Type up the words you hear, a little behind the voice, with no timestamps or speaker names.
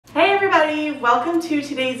everybody, welcome to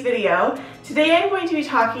today's video. Today I'm going to be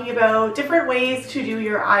talking about different ways to do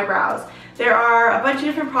your eyebrows. There are a bunch of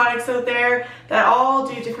different products out there that all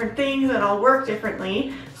do different things and all work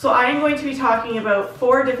differently. So I am going to be talking about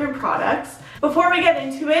 4 different products. Before we get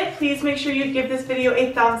into it, please make sure you give this video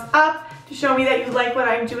a thumbs up to show me that you like what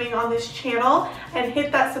I'm doing on this channel, and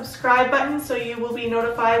hit that subscribe button so you will be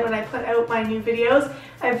notified when I put out my new videos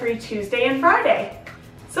every Tuesday and Friday.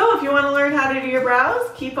 So if you want to learn how to do your brows,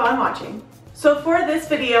 keep on watching. So for this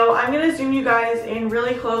video, I'm going to zoom you guys in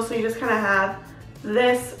really close so you just kind of have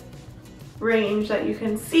this range that you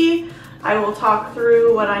can see. I will talk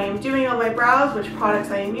through what I am doing on my brows, which products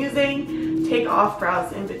I am using, take off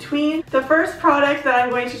brows in between. The first product that I'm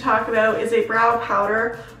going to talk about is a brow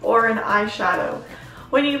powder or an eyeshadow.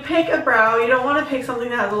 When you pick a brow, you don't want to pick something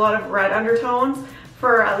that has a lot of red undertones,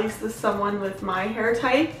 for at least someone with my hair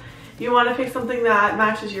type. You want to pick something that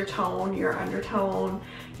matches your tone, your undertone,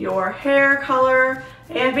 your hair color,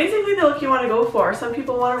 and basically the look you want to go for. Some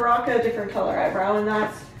people want to rock a different color eyebrow, and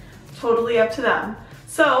that's totally up to them.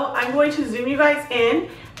 So I'm going to zoom you guys in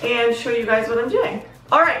and show you guys what I'm doing.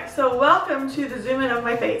 Alright, so welcome to the zoom in of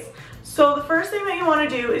my face. So the first thing that you want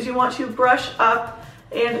to do is you want to brush up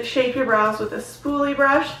and shape your brows with a spoolie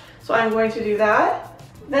brush. So I'm going to do that.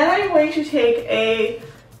 Then I'm going to take a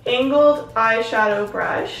angled eyeshadow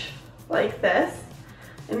brush like this,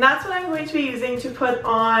 and that's what I'm going to be using to put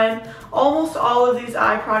on almost all of these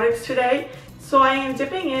eye products today. So I am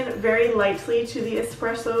dipping in very lightly to the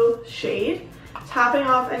espresso shade, tapping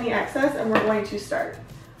off any excess, and we're going to start.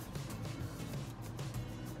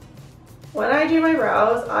 When I do my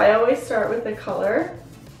brows, I always start with the color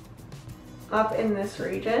up in this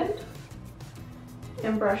region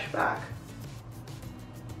and brush back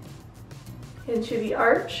into the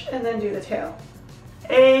arch and then do the tail.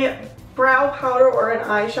 A brow powder or an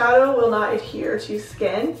eyeshadow will not adhere to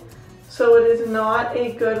skin, so it is not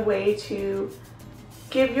a good way to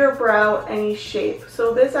give your brow any shape.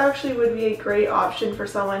 So this actually would be a great option for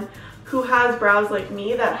someone who has brows like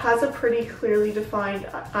me that has a pretty clearly defined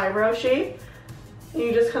eyebrow shape, and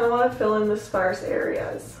you just kind of want to fill in the sparse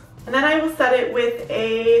areas. And then I will set it with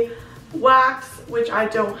a wax, which I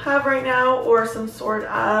don't have right now, or some sort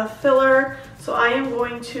of filler. So I am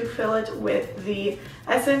going to fill it with the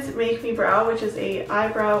Essence Make Me Brow, which is a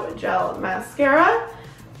eyebrow gel mascara.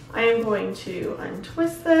 I am going to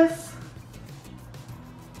untwist this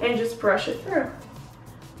and just brush it through.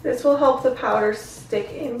 This will help the powder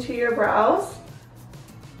stick into your brows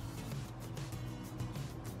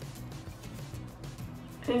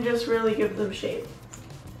and just really give them shape.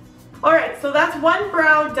 Alright, so that's one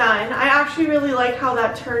brow done. I actually really like how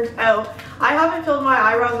that turned out. I haven't filled my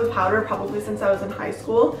eyebrows with powder probably since I was in high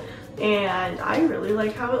school, and I really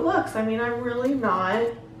like how it looks. I mean, I'm really not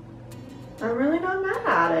mad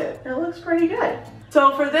at it. It looks pretty good.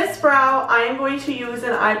 So for this brow, I am going to use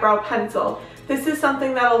an eyebrow pencil. This is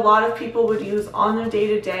something that a lot of people would use on their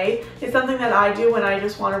day-to-day. It's something that I do when I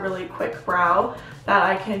just want a really quick brow that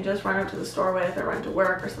I can just run up to the store with or run to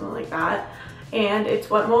work or something like that. And it's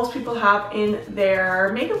what most people have in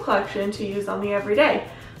their makeup collection to use on the everyday.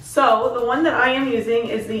 So the one that I am using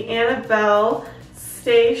is the Annabelle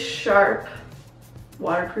Stay Sharp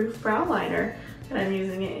Waterproof Brow Liner, and I'm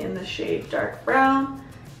using it in the shade dark brown.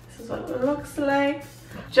 This is what it looks like.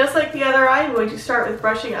 Just like the other eye, I'm going to start with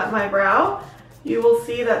brushing up my brow. You will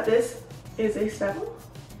see that this is a step.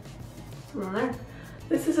 There.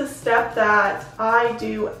 This is a step that I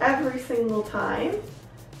do every single time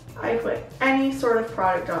I put any sort of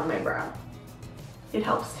product on my brow. It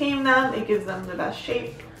helps tame them, it gives them the best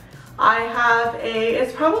shape. I have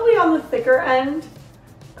it's probably on the thicker end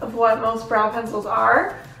of what most brow pencils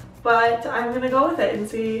are, but I'm gonna go with it and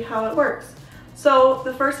see how it works. So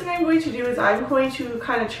the first thing I'm going to do is I'm going to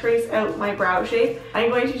kind of trace out my brow shape. I'm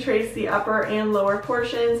going to trace the upper and lower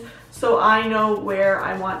portions so I know where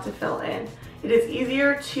I want to fill in. It is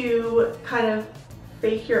easier to kind of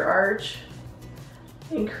fake your arch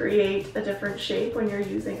and create a different shape when you're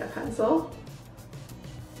using a pencil.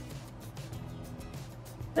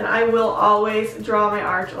 And I will always draw my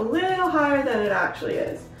arch a little higher than it actually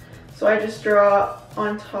is. So I just draw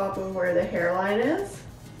on top of where the hairline is.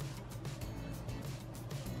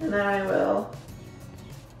 And then I will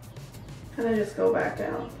kind of just go back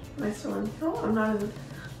down. Am I still in? Oh, I'm not in.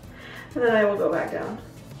 And then I will go back down.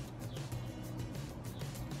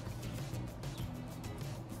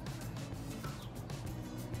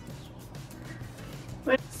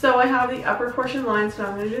 So I have the upper portion lined, so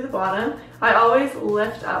I'm going to do the bottom. I always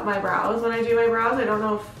lift up my brows when I do my brows. I don't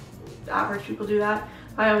know if average people do that.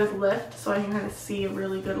 I always lift so I can kind of see a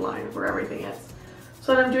really good line of where everything is.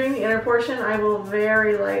 So when I'm doing the inner portion, I will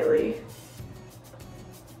very lightly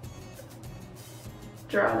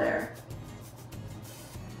draw there.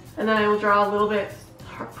 And then I will draw a little bit,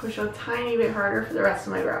 push a tiny bit harder for the rest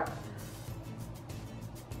of my brow.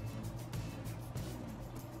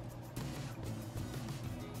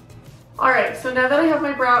 Alright, so now that I have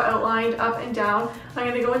my brow outlined up and down, I'm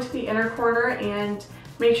going to go into the inner corner and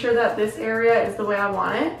make sure that this area is the way I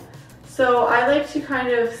want it. So I like to kind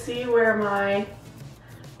of see where my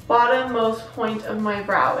bottommost point of my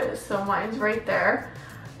brow is. So mine's right there.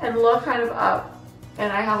 And look kind of up,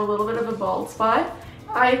 and I have a little bit of a bald spot.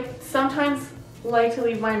 I sometimes like to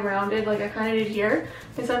leave mine rounded like I kind of did here,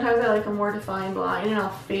 and sometimes I like a more defined line and I'll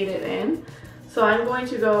fade it in. So I'm going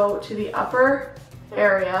to go to the upper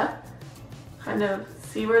area, kind of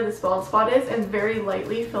see where this bald spot is, and very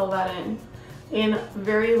lightly fill that in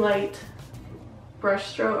very light brush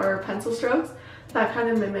stroke or pencil strokes that kind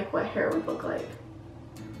of mimic what hair would look like.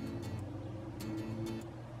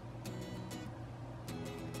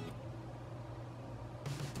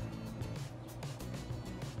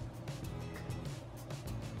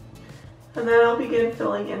 And then I'll begin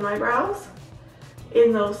filling in my brows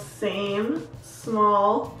in those same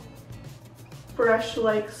small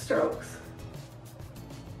brush-like strokes.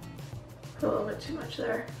 Put a little bit too much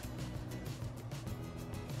there.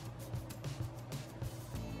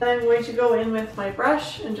 Then I'm going to go in with my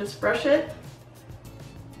brush and just brush it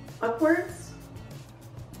upwards.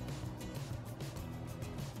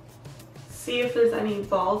 See if there's any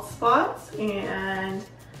bald spots, and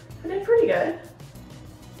I did pretty good.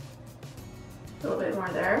 A little bit more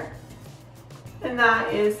there. And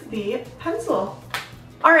that is the pencil.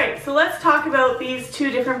 Alright, so let's talk about these two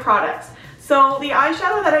different products. So the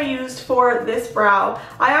eyeshadow that I used for this brow,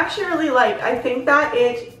 I actually really like. I think that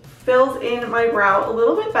it fills in my brow a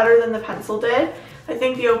little bit better than the pencil did. I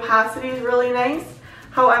think the opacity is really nice.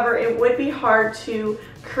 However, it would be hard to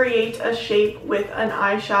create a shape with an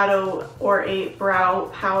eyeshadow or a brow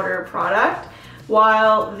powder product,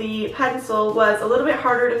 while the pencil was a little bit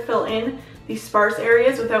harder to fill in the sparse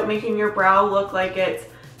areas without making your brow look like it's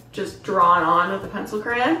just drawn on with a pencil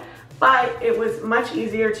crayon, but it was much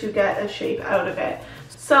easier to get a shape out of it.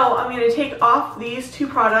 So I'm going to take off these two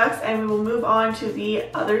products and we will move on to the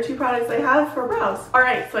other two products I have for brows.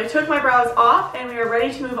 Alright, so I took my brows off and we are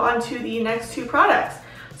ready to move on to the next two products.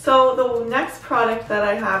 So the next product that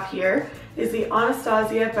I have here is the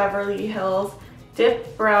Anastasia Beverly Hills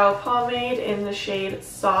Dip Brow Pomade in the shade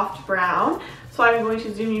Soft Brown. So I'm going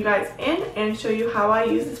to zoom you guys in and show you how I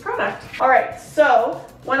use this product. Alright, so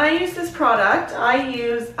when I use this product, I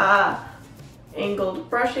use a angled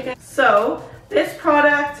brush again. So this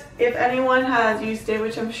product, if anyone has used it,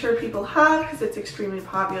 which I'm sure people have because it's extremely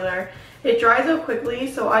popular, it dries out quickly,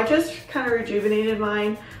 so I just kind of rejuvenated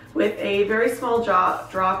mine with a very small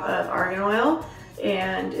drop of argan oil,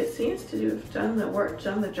 and it seems to have done the work,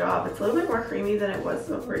 done the job. It's a little bit more creamy than it was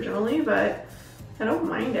originally, but I don't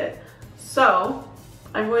mind it. So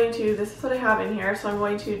I'm going to, this is what I have in here, so I'm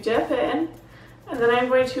going to dip in, and then I'm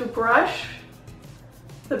going to brush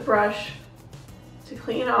the brush to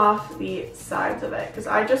clean off the sides of it, because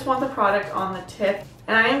I just want the product on the tip.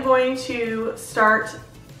 And I am going to start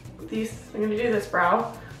these, I'm going to do this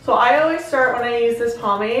brow. So I always start when I use this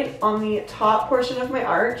pomade on the top portion of my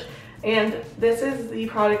arch, and this is the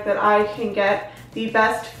product that I can get the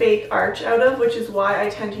best fake arch out of, which is why I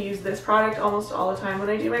tend to use this product almost all the time when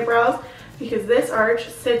I do my brows, because this arch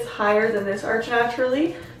sits higher than this arch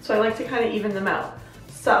naturally, so I like to kind of even them out.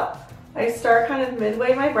 So I start kind of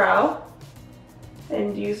midway my brow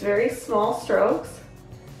and use very small strokes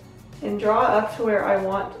and draw up to where I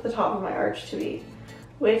want the top of my arch to be,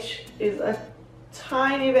 which is a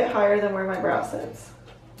tiny bit higher than where my brow sits.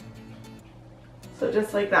 So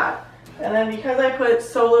just like that. And then because I put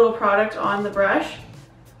so little product on the brush,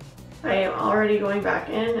 I am already going back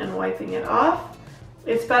in and wiping it off.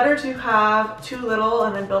 It's better to have too little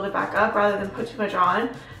and then build it back up rather than put too much on,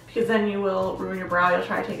 because then you will ruin your brow. You'll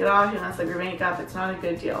try to take it off, you'll mess up your makeup. It's not a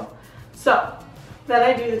good deal. So then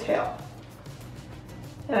I do the tail.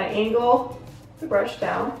 And I angle the brush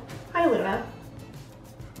down. Hi, Luna.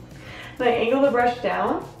 And I angle the brush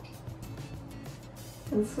down,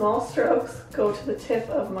 and small strokes go to the tip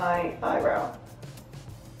of my eyebrow.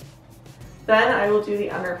 Then I will do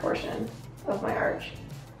the under portion of my arch.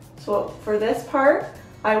 So for this part,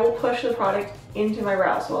 I will push the product into my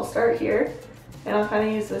brow. So I'll start here, and I'll kind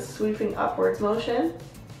of use this sweeping upwards motion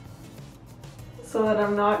so that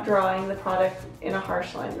I'm not drawing the product in a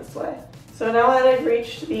harsh line this way. So now that I've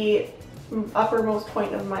reached the uppermost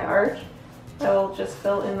point of my arch, I will just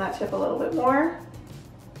fill in that tip a little bit more,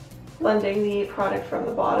 blending the product from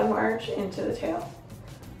the bottom arch into the tail.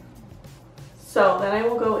 So then I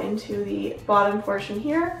will go into the bottom portion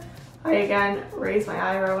here. I again raise my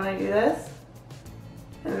eyebrow when I do this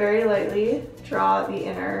and very lightly draw the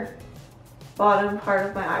inner bottom part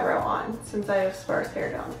of my eyebrow on, since I have sparse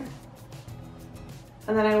hair down there.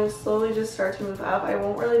 And then I will slowly just start to move up. I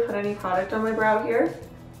won't really put any product on my brow here,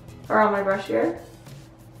 or on my brush here.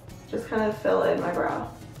 Just kind of fill in my brow.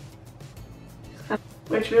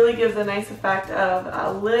 Which really gives a nice effect of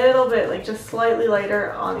a little bit, like just slightly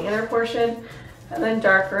lighter on the inner portion, and then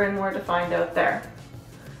darker and more defined out there.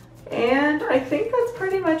 And I think that's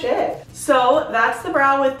pretty much it. So that's the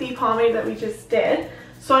brow with the pomade that we just did.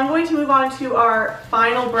 So I'm going to move on to our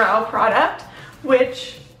final brow product,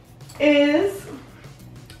 which is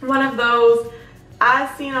one of those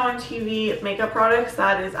as seen on TV makeup products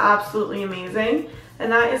that is absolutely amazing.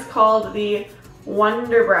 And that is called the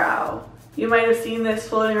Wonder Brow. You might have seen this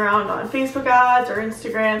floating around on Facebook ads or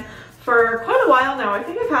Instagram for quite a while now. I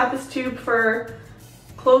think I've had this tube for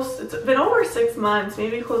it's been over 6 months,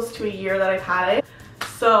 maybe close to a year that I've had it.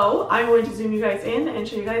 So I'm going to zoom you guys in and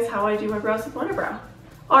show you guys how I do my brows with Wonder Brow.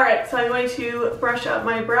 Alright, so I'm going to brush up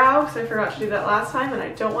my brow because I forgot to do that last time and I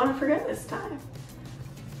don't want to forget this time.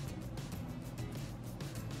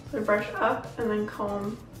 So brush up and then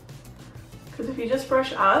comb. Because if you just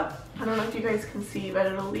brush up, I don't know if you guys can see, but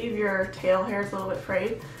it'll leave your tail hairs a little bit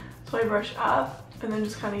frayed. So I brush up and then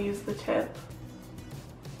just kind of use the tip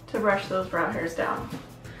to brush those brow hairs down.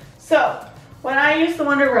 So when I use the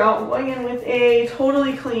Wonder Brow, I'm going in with a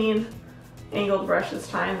totally clean angled brush this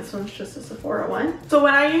time. This one's just a Sephora one. So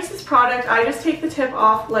when I use this product, I just take the tip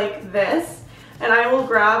off like this and I will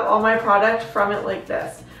grab all my product from it like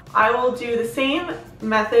this. I will do the same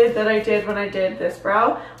method that I did when I did this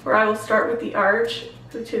brow, where I will start with the arch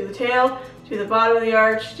to the tail, do the bottom of the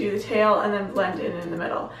arch, do the tail, and then blend in the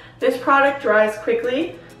middle. This product dries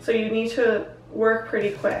quickly, so you need to work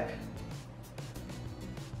pretty quick.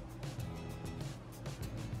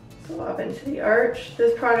 So up into the arch.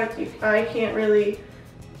 This product, I can't really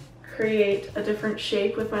create a different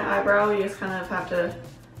shape with my eyebrow. You just kind of have to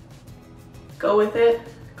go with it,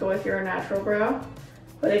 go with your natural brow.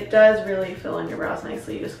 But it does really fill in your brows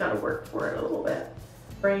nicely. You just gotta work for it a little bit.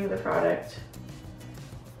 Bring the product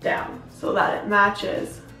down so that it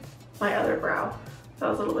matches my other brow. That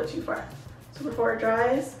was a little bit too far. So before it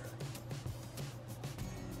dries,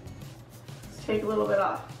 just take a little bit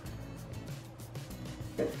off.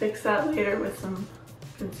 You can fix that later with some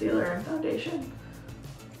concealer and foundation.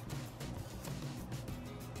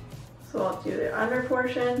 So I'll do the under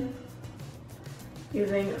portion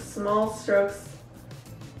using small strokes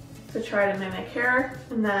to try to mimic hair,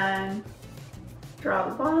 and then draw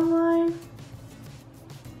the bottom line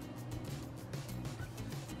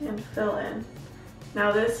and fill in.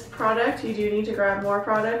 Now this product, you do need to grab more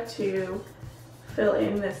product to fill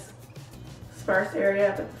in this sparse area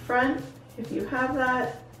up at the front, if you have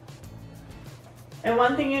that. And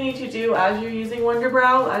one thing you need to do as you're using Wonder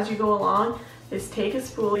Brow, as you go along, is take a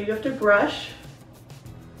spool. You have to brush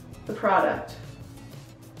the product,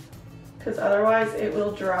 because otherwise it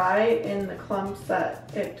will dry in the clumps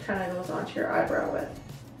that it kind of goes onto your eyebrow with.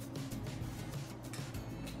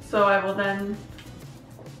 So I will then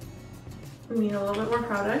need a little bit more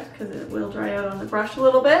product because it will dry out on the brush a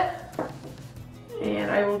little bit.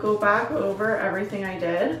 And I will go back over everything I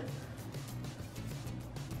did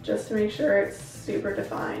just to make sure it's super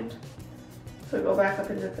defined. So go back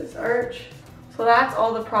up into this arch. So that's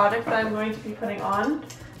all the product that I'm going to be putting on.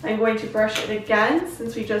 I'm going to brush it again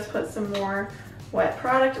since we just put some more wet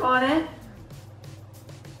product on it.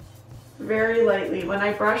 Very lightly. When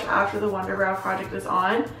I brush after the Wonder Brow product is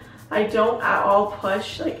on, I don't at all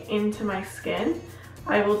push like into my skin.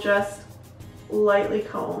 I will just lightly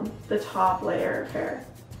comb the top layer of hair.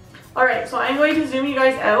 Alright, so I'm going to zoom you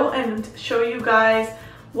guys out and show you guys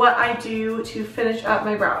what I do to finish up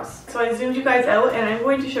my brows. So I zoomed you guys out and I'm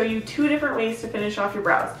going to show you 2 different ways to finish off your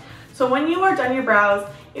brows. So when you are done your brows,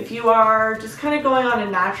 if you are just kind of going on a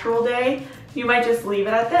natural day, you might just leave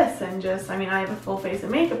it at this and just, I mean, I have a full face of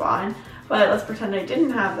makeup on, but let's pretend I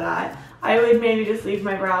didn't have that. I would maybe just leave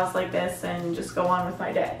my brows like this and just go on with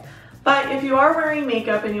my day. But if you are wearing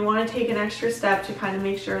makeup and you want to take an extra step to kind of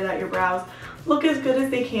make sure that your brows look as good as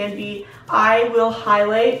they can be, I will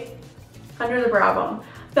highlight under the brow bone.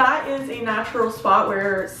 That is a natural spot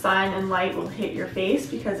where sun and light will hit your face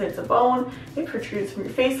because it's a bone, it protrudes from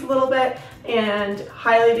your face a little bit, and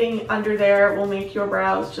highlighting under there will make your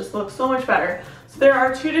brows just look so much better. So there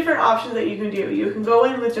are 2 different options that you can do. You can go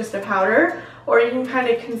in with just a powder, or you can kind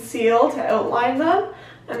of conceal to outline them,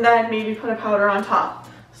 and then maybe put a powder on top.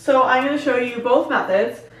 So I'm going to show you both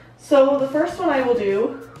methods. So the first one I will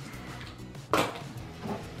do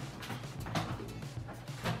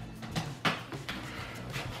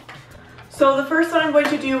So the first one I'm going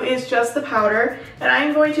to do is just the powder, and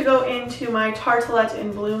I'm going to go into my Tartelette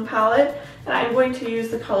in Bloom palette, and I'm going to use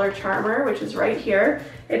the color Charmer, which is right here.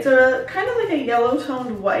 It's a kind of like a yellow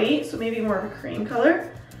toned white, so maybe more of a cream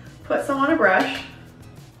color. Put some on a brush,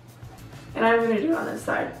 and I'm going to do it on this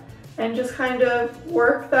side, and just kind of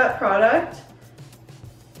work that product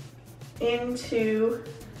into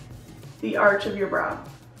the arch of your brow.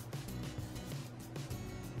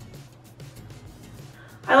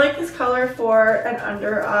 I like this color for an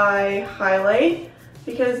under eye highlight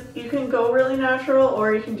because you can go really natural,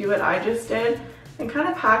 or you can do what I just did and kind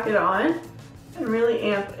of pack it on and really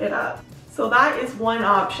amp it up. So that is one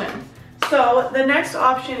option. So the next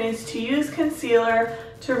option is to use concealer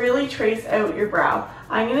to really trace out your brow.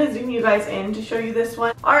 I'm going to zoom you guys in to show you this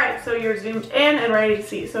one. Alright, so you're zoomed in and ready to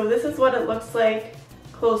see. So this is what it looks like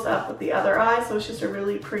close up with the other eye. So it's just a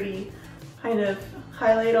really pretty kind of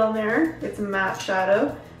highlight on there. It's a matte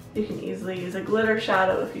shadow. You can easily use a glitter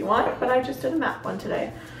shadow if you want, but I just did a matte one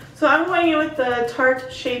today. So I'm going in with the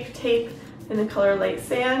Tarte Shape Tape in the color Light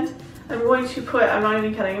Sand. I'm going to put, I'm not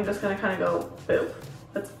even kidding, I'm just going to kind of go boop.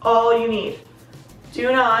 That's all you need.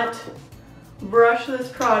 Do not brush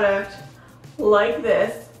this product like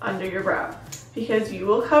this under your brow, because you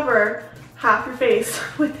will cover half your face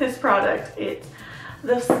with this product. It's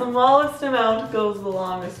the smallest amount goes the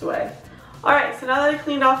longest way. Alright, so now that I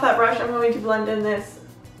cleaned off that brush, I'm going to blend in this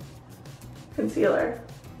concealer.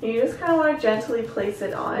 And you just kind of want to gently place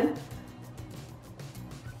it on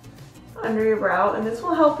under your brow, and this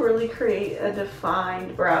will help really create a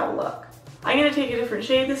defined brow look. I'm going to take a different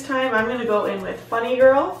shade this time. I'm going to go in with Funny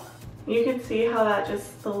Girl. You can see how that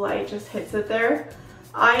just, the light just hits it there.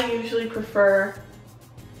 I usually prefer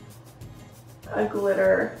a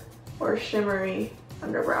glitter or shimmery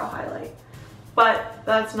underbrow highlight, but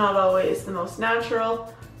that's not always the most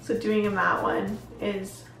natural, so doing a matte one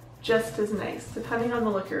is just as nice, depending on the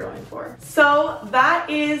look you're going for. So that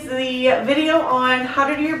is the video on how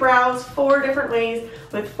to do your brows 4 different ways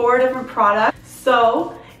with 4 different products.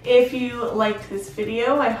 So if you liked this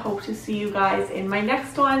video, I hope to see you guys in my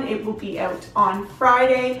next one. It will be out on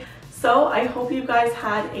Friday. So I hope you guys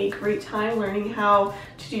had a great time learning how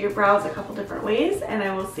to do your brows a couple different ways, and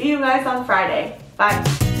I will see you guys on Friday.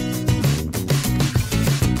 Bye.